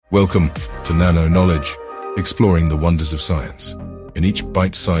Welcome to Nano Knowledge, exploring the wonders of science. In each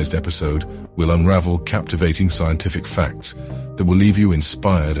bite-sized episode, we'll unravel captivating scientific facts that will leave you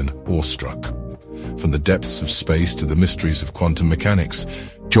inspired and awestruck. From the depths of space to the mysteries of quantum mechanics,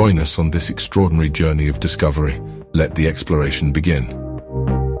 join us on this extraordinary journey of discovery. Let the exploration begin.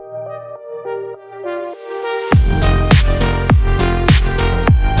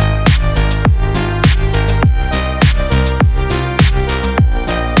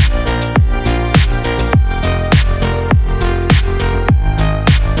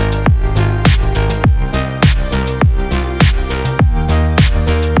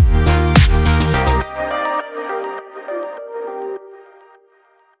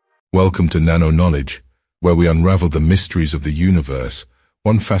 Welcome to Nano Knowledge, where we unravel the mysteries of the universe,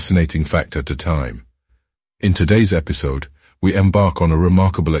 one fascinating fact at a time. In today's episode, we embark on a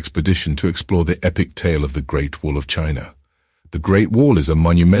remarkable expedition to explore the epic tale of the Great Wall of China. The Great Wall is a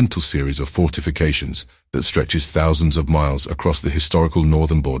monumental series of fortifications that stretches thousands of miles across the historical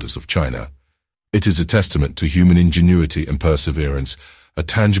northern borders of China. It is a testament to human ingenuity and perseverance, a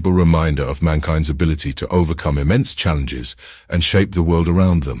tangible reminder of mankind's ability to overcome immense challenges and shape the world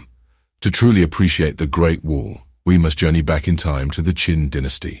around them. To truly appreciate the Great Wall, we must journey back in time to the Qin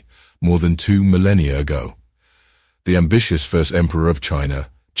dynasty, more than 2 millennia ago. The ambitious first emperor of China,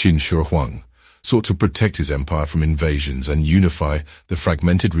 Qin Shi Huang, sought to protect his empire from invasions and unify the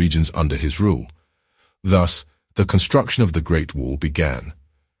fragmented regions under his rule. Thus, the construction of the Great Wall began.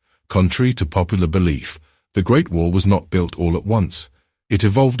 Contrary to popular belief, the Great Wall was not built all at once. It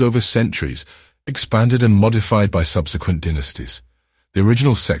evolved over centuries, expanded and modified by subsequent dynasties. The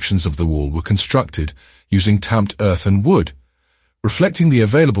original sections of the wall were constructed using tamped earth and wood, reflecting the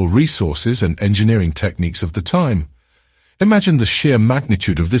available resources and engineering techniques of the time. Imagine the sheer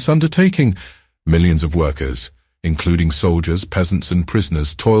magnitude of this undertaking. Millions of workers, including soldiers, peasants and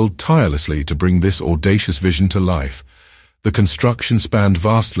prisoners, toiled tirelessly to bring this audacious vision to life. The construction spanned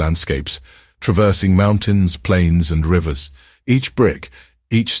vast landscapes, traversing mountains, plains and rivers. Each brick,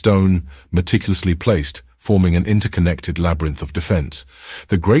 each stone meticulously placed, forming an interconnected labyrinth of defense.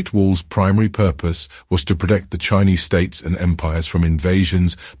 The Great Wall's primary purpose was to protect the Chinese states and empires from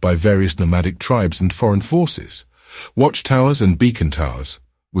invasions by various nomadic tribes and foreign forces. Watchtowers and beacon towers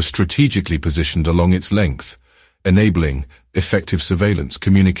were strategically positioned along its length, enabling effective surveillance,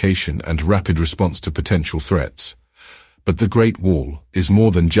 communication, and rapid response to potential threats. But the Great Wall is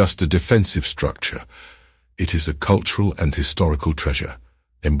more than just a defensive structure. It is a cultural and historical treasure,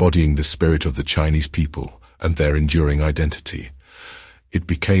 embodying the spirit of the Chinese people and their enduring identity. It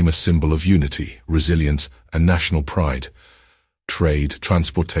became a symbol of unity, resilience, and national pride. Trade,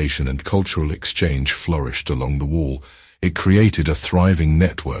 transportation, and cultural exchange flourished along the wall. It created a thriving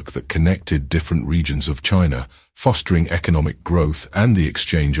network that connected different regions of China, fostering economic growth and the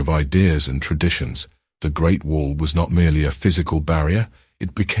exchange of ideas and traditions. The Great Wall was not merely a physical barrier,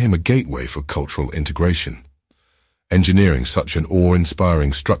 it became a gateway for cultural integration. Engineering such an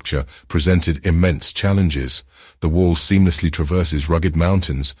awe-inspiring structure presented immense challenges. The wall seamlessly traverses rugged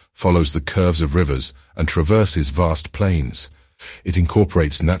mountains, follows the curves of rivers, and traverses vast plains. It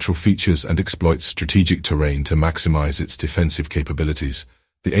incorporates natural features and exploits strategic terrain to maximize its defensive capabilities.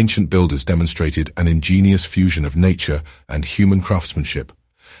 The ancient builders demonstrated an ingenious fusion of nature and human craftsmanship.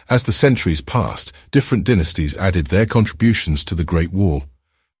 As the centuries passed, different dynasties added their contributions to the Great Wall.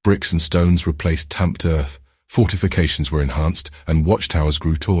 Bricks and stones replaced tamped earth. Fortifications were enhanced and watchtowers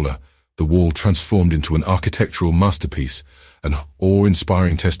grew taller. The wall transformed into an architectural masterpiece, an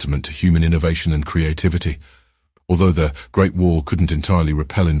awe-inspiring testament to human innovation and creativity. Although the Great Wall couldn't entirely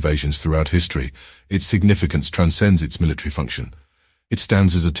repel invasions throughout history, its significance transcends its military function. It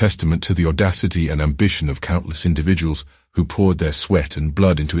stands as a testament to the audacity and ambition of countless individuals who poured their sweat and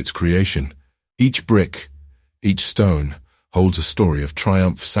blood into its creation. Each brick, each stone, holds a story of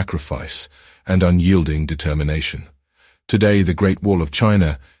triumph, sacrifice, and unyielding determination. Today, the Great Wall of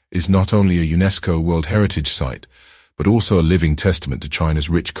China is not only a UNESCO World Heritage Site, but also a living testament to China's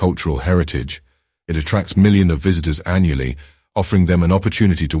rich cultural heritage. It attracts millions of visitors annually, offering them an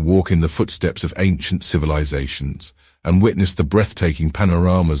opportunity to walk in the footsteps of ancient civilizations and witness the breathtaking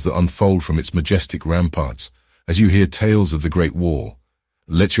panoramas that unfold from its majestic ramparts. As you hear tales of the Great Wall,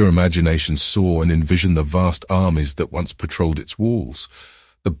 let your imagination soar and envision the vast armies that once patrolled its walls,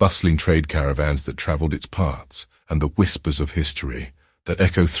 the bustling trade caravans that traveled its paths, and the whispers of history that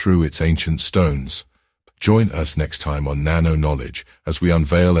echo through its ancient stones. Join us next time on Nano Knowledge as we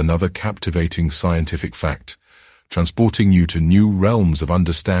unveil another captivating scientific fact, transporting you to new realms of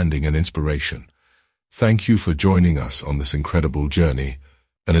understanding and inspiration. Thank you for joining us on this incredible journey,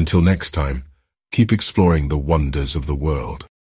 and until next time, keep exploring the wonders of the world.